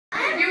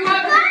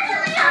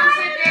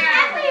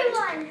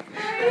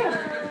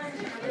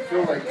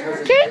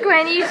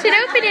Gwen, you should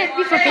open it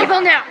before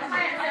people know.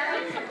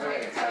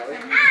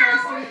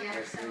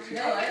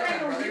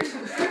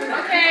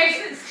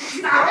 Okay,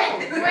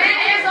 Gwen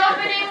is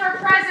opening her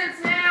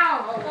presents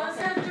now. Close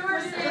that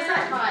door,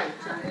 Sam.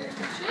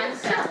 I'm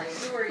Sally.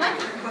 Who are you?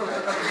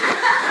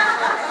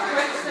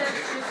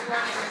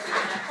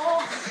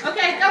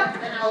 Okay, go.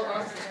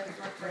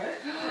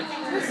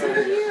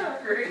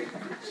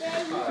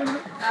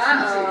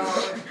 Uh-oh.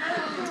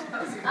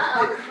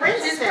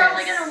 She's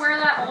probably going to wear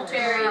that whole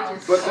cherry.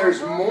 But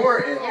there's more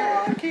in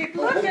there. Keep A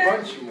looking. whole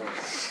bunch more.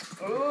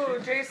 Ooh,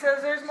 Jay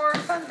says there's more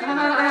fun.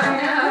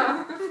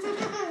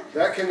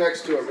 That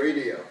connects to a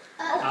radio.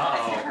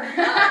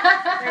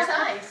 There's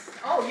ice.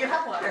 Oh, you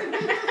have one.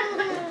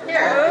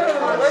 Here.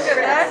 Oh, look at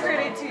that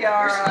pretty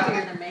tiara.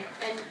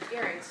 And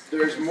earrings.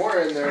 There's more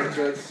in there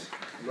because,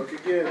 look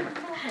again.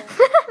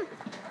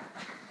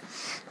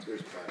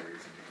 There's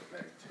batteries in the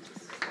bag too.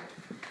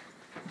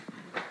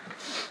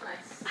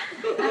 Nice.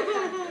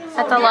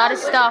 That's a lot of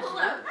stuff.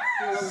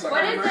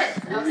 What is it?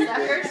 Oh,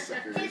 suckers?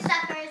 Two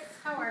suckers.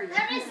 How are you?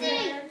 Let me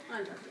see.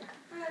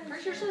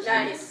 Where's your sister?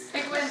 Nice.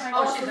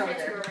 Oh, she's over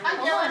there. I'm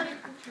going.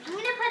 I'm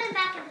going to put him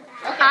back in the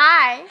bag. Okay.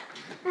 Hi.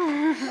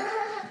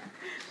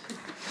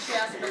 She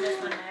asked for this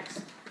one next.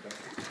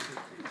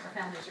 Our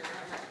families are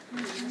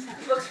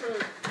around. Looks from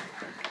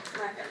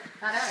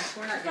not us.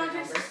 We're not getting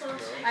all this.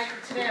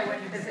 Today I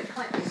went to visit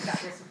Clinton. He's got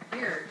this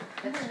beard.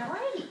 That's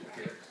white.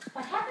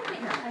 What happened to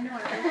him? I know.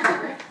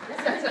 This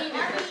is me.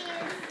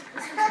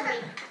 This is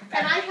sweet.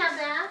 Can I have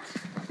that?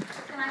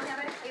 Can I have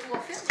it? It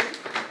will fit me.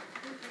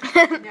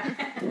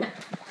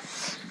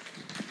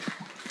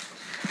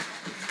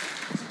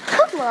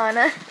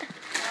 Lana.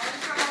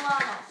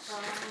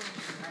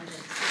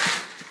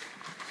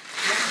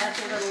 That's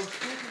a little.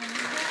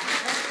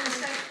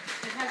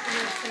 It has a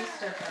little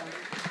taste of.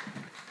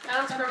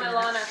 That's from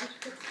Ilana.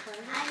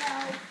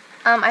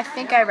 I know. I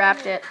think I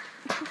wrapped it.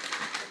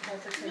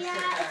 Yeah,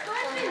 it's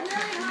going to be really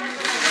hard.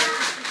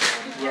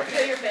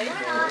 Feel your face.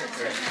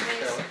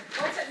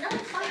 What's it? No,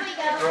 it's fine. Here we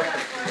go.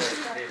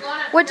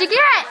 What'd you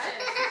get?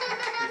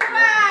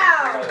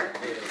 Wow.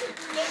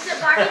 It's a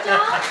Barbie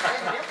doll.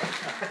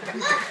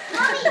 Look,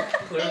 Mommy.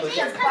 It's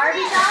a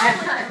Barbie doll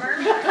with a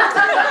mermaid.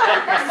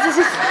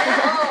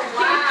 Oh,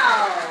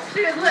 wow.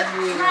 Dude, look,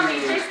 Mommy,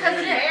 Jace has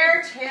a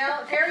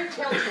fairy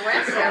tale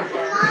dress on.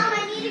 Mom,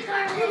 I need a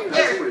garment.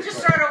 Here, just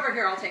throw it over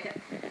here. I'll take it.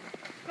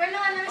 Grandma,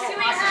 let me see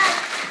what you have.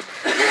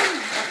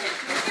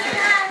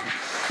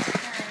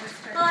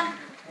 Hold on.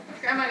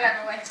 Grandma got in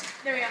the way.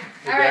 There we go.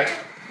 Hey, All right. Dad,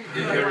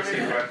 did you ever see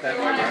Run Fast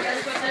Boy Run? Guess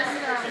what this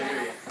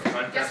is?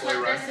 Run Guess Fast Boy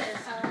what Run? this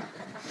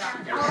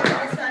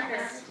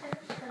is?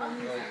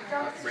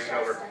 Bring it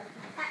over.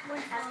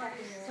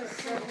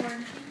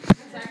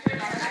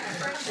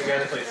 The guy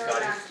that plays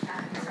Scotty.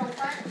 The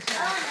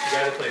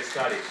guy that plays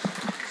Scotty.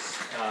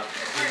 He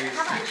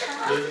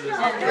loses his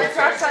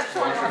girlfriend.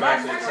 Wants him back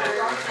to excited to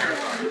run a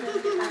marathon.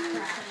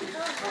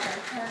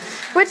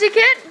 What'd you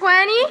get,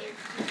 Gwenny?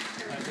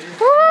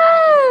 Woo!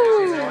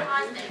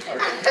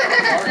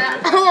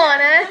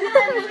 Lana.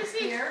 Let me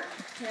see here.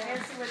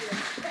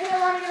 Hey, I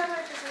want to get on my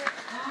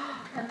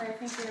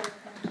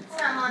It's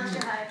not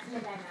Monster High. It's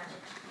Midnight Magic.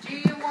 Do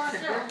you want a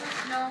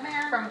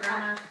snowman? From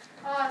Grandma.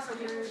 Oh, so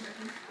cute.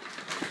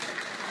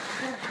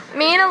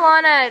 Me and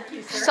Alana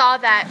saw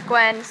that,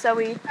 Gwen, so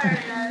we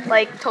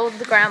told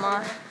the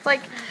grandma. It's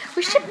like,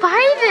 we should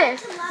buy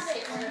this.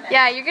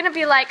 Yeah, you're gonna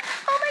be like,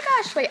 oh my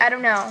gosh, wait, I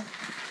don't know.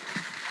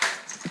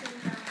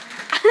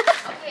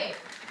 Okay.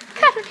 What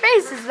kind of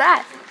face is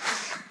that?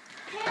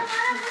 Hey,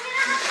 Alana, we're going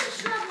to have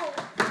some trouble.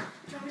 Do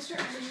you want me to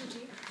start cutting the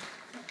cake?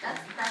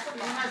 That's a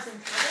box.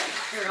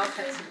 Here, I'll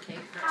cut some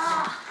cake for you.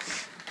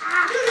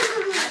 And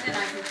then I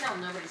can tell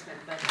nobody's been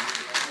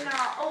budgeting. No,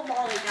 oh,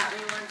 Molly got me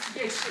one.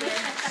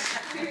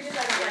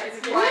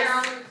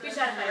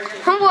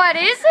 What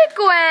is it,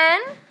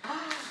 Gwen? Oh,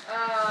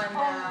 no.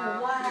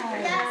 Wow.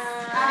 Yes.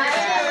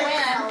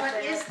 What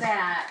is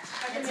that?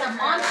 It's a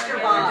monster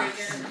box.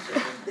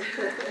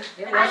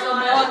 It was a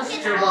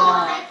Monster monster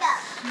box.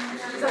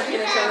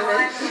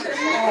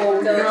 Oh,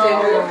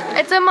 no.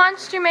 It's a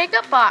monster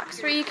makeup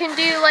box where you can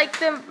do like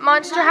the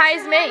Monster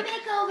High's make.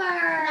 Makeover.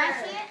 Can I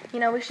see it? You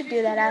know, we should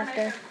do that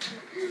after.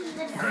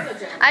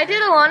 I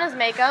did Alana's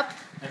makeup.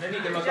 And then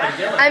you can look like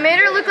Dylan. I made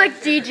her look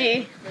like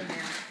Gigi.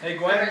 Hey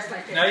Gwen,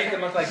 now you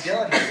can look like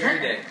Dylan every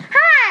day.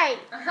 Hi!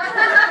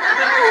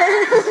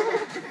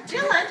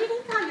 Dylan, did he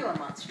call you a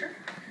monster?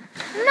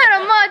 Not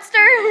a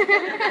monster!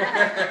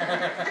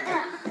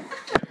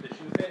 The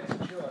shoe fits,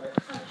 chew on it.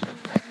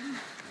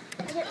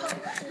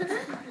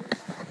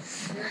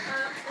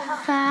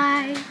 If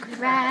I could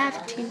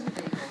wrap you.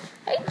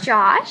 Hey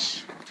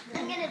Josh.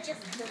 I'm going to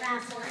just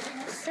grab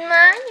one.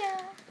 Smile.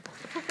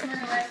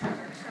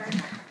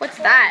 What's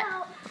that?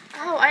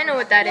 Oh, I know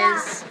what that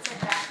is.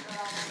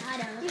 I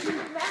don't know. You can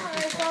grab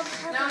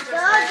one. No, just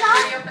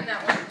open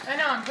that one. I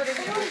know, I'm putting it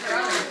in the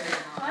garage.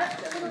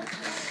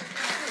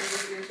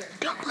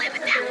 Don't play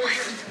with that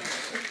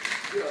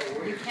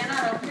one. You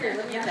cannot open it.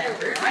 Look at that.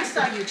 I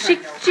saw you She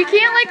trying to open she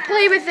can't like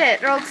play with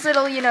it, or else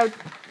it'll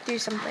do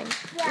something.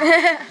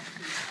 Yeah.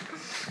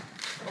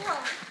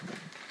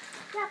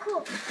 Yeah,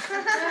 cool.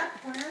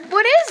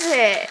 What is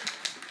it?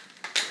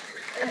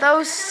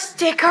 Those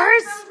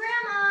stickers? From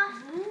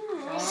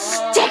Grandma.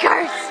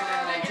 Stickers!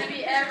 Meant to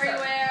be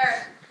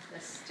everywhere. The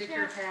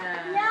sticker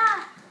pad.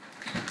 Yeah.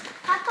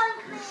 Have fun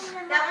cleaning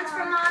them. That one's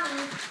from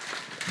Mommy.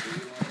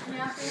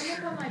 Yeah, so when you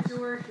open my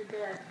door if you're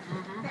dead.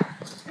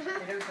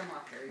 They don't come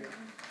off very good.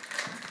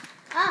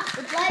 Ah,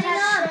 it's lighting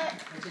up.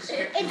 They just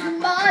strip It's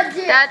them off.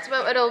 magic. That's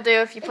what it'll do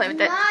if you play It's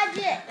with it.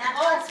 magic.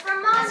 Oh, it's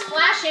from Mommy. It's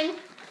flashing.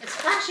 It's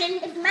flashing.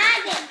 It's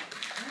magic.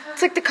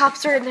 It's like the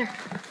cops are in there.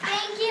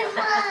 Thank you,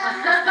 Mom.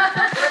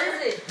 What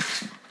is it?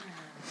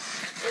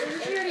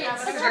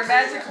 It's her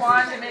magic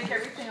wand to make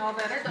everything all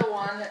better. The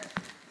one that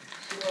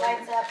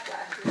Lights up.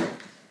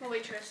 The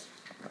waitress.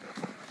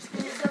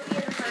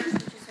 Sophia the First,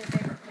 which is her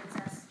favorite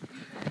princess.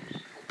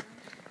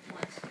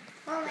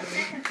 Well, my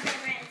second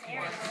favorite is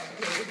Ariel.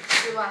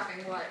 you're laughing.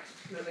 What?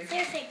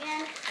 Seriously,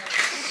 again.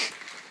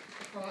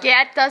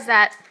 Yeah, it does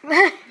that.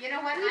 You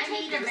know what? I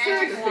need a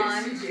magic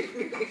wand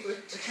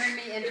to turn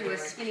me into a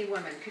skinny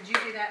woman. Could you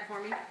do that for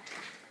me?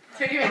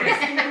 Turn you into a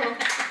skinny woman?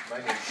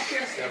 Might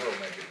need several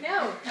magic.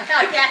 No.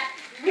 Oh, yeah.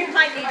 You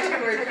might need 2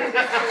 or 3.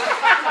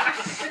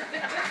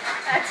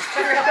 That's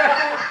true.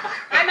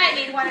 I might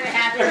need 1.5 or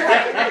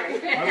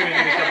 3. I'm gonna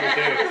need a couple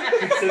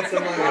too. Send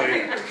some my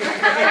way.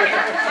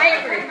 I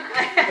agree.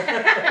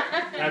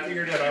 After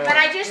you're done, But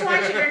I just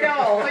want you to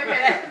know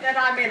that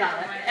I'm in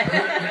on it.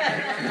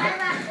 I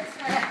love this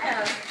one.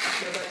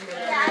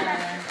 Yeah, I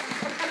love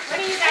What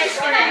are you guys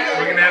gonna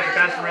We're gonna have to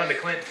pass them around to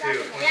Clint too.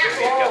 Oh,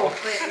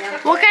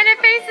 yeah. What kind of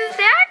face is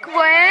that, Gwen?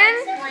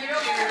 Well, you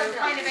don't get to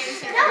find a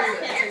babysitter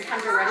and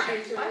come to Russia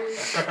into it.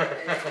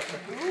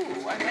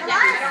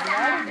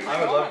 I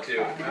would love to.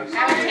 I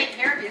would take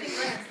care of you. You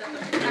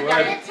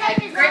Got would.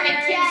 a great big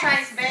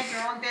king-size bed,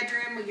 your own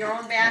bedroom, with your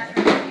own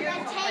bathroom,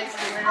 beautiful place to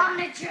live. on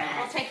the We'll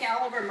dress. take you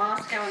all over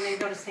Moscow and then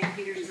go to St.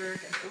 Petersburg.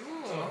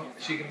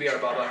 She can be our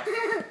Baba.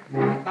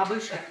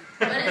 Babushka.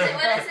 What is it?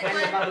 What is it? And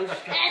the What?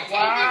 babushka.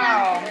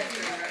 Wow.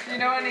 Do you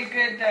know any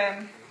good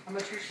How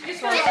much Just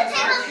take off the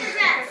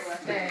dress.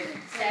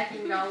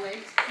 stacking doll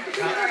legs?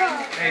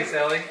 Hey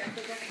Sally,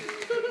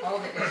 All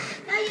of it.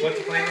 what's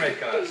the plane ride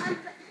cost?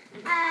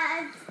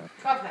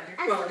 1,200.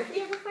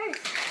 Sophia the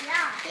First.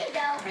 Yeah, here you go.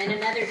 And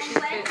another And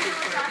Gwen 250 was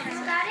for talking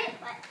about it,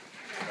 but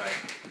Right.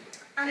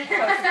 on the I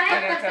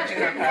outside, don't touch it.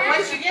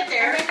 Once you get and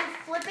there, then you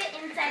flip it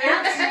inside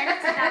out, and then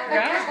it's about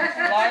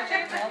Yeah,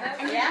 logic, all that.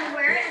 and you Yeah. can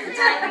wear it It's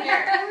inside all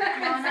here.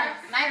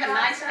 and I have a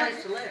nice place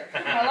to live.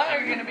 How long are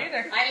you gonna be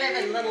there? I live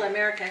in Little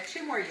America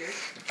 2 more years.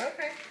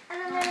 Okay. And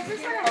then there's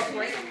this one.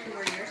 Hopefully, 2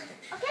 more years.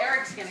 Okay.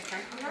 Eric's gonna come.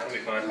 That'll be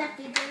fun.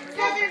 Lefty. So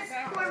there's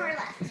 4 more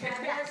left.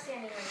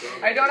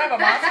 I don't have a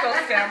Moscow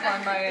stamp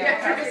on my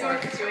passport.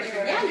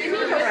 Yeah, you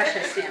need a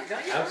Russia stamp,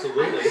 don't you?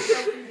 Absolutely.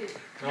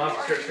 I'll have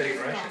to start studying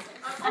Russian.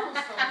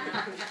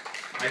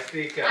 I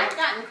speak. I've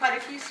gotten quite a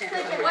few stamps.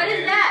 What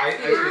is that? I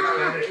speak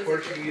Spanish,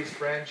 Portuguese,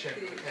 French, and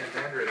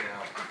Mandarin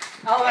now.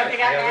 Oh, have you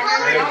got I that?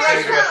 haven't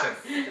studied Russian.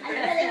 I'm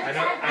I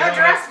No, know.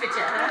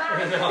 здравствуйте.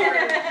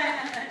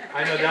 I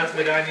know Das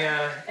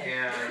Vidania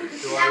and That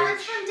one's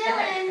George from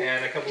Dylan.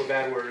 and a couple of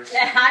bad words I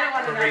don't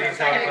want to from know reading this.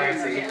 Tom I haven't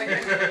Clancy.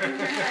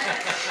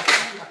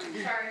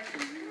 Sorry.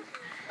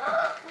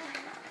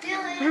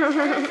 Dylan.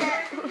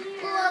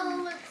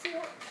 Let's see.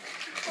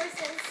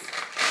 Horses.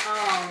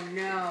 Oh,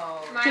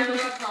 no. My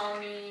Little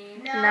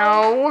Pony.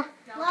 No.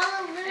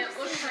 Lala It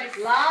looks Lucy. like.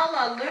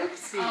 Lala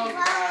Loopsy.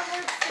 Lala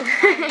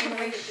Lucy.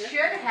 We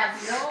should have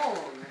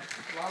known.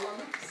 Lala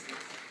Loopsy.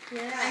 I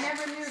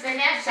never knew They they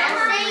have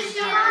Thank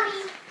you,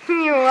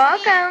 Mommy. You're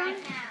welcome.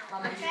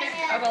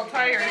 I will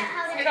tie your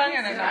tongue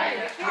in a knot.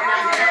 What do I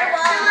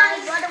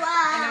know I?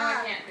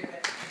 I can't do it.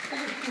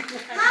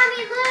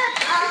 Mommy, look.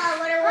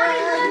 What do I?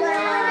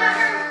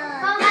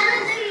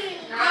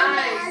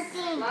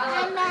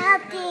 I'm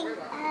melting.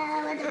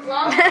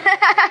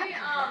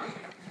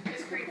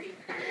 It's creepy.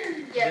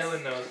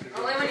 Dylan knows.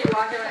 Only when you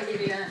walk in, I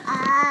give you that.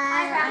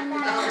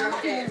 I'm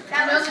Okay.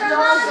 Those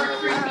dolls are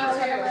creepy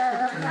too.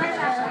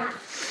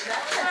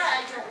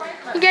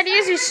 You gotta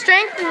use your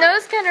strength in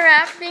those kind of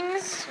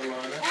wrappings. And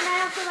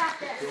I also got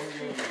this.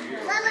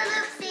 Lala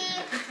Loopsy.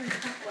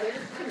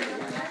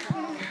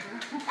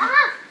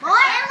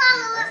 Boy, and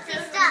Lala Loopsy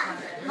stuff.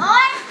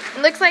 Boy.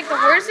 It looks like the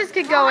horses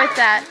could go with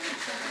that.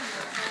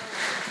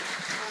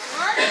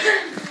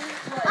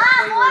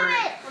 Mom,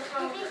 it.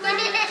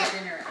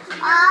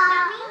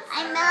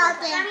 I'm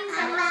melting.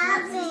 I'm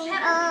melting.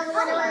 Oh,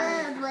 what a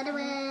word. What a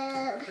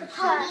word.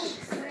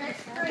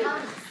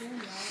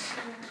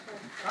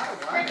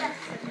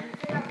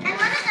 And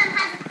one of them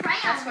has a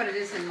That's crayon. what it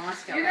is in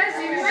Moscow. You guys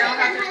even know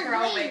about the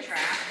throwaway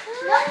trash.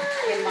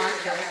 In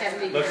Moscow,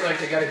 70. Looks like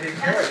they got it taken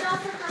care That's of.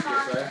 also from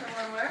Moscow.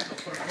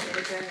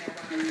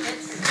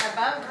 It's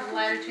above the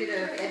latitude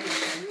of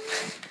Edmonton.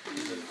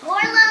 Or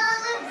Lala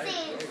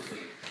Loopsy.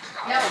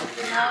 No.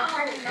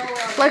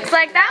 Looks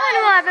like that one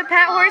will have a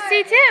pet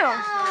horsey too.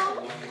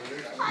 Oh,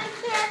 I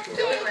can't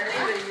see it.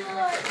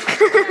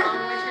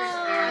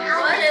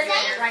 What is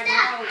it? Right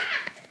now,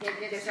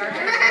 it is our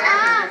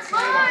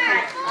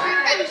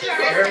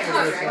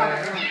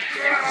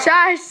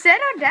Josh,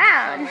 settle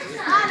down.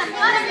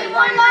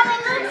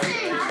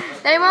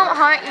 They won't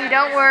haunt you,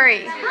 don't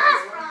worry.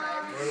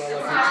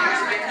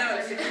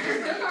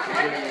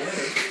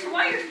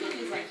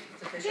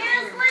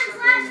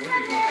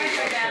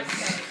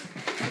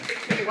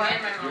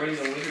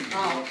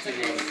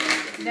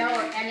 No,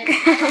 and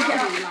it's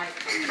probably like,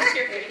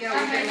 you know,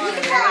 we've been on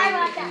the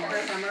road in the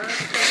summer,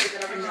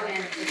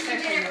 and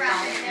especially in the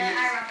fall, and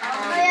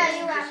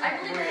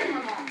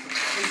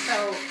so,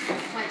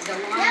 when the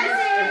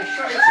longest or the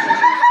shortest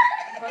one,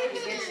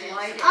 it's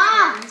light.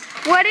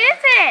 What is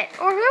it?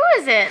 Or who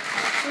is it?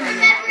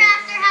 Remember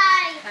after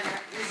high.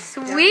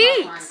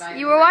 Sweet.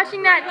 You were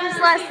watching that just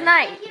last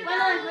night.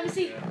 Let me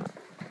see.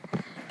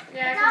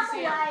 Yeah, I can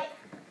see it.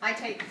 I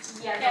take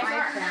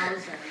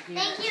 5,000.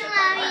 Thank you,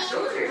 Mommy.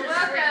 You're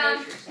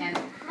welcome. And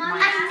I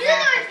knew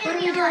there was going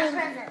to be a lot of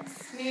presents.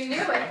 You knew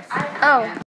it. Oh.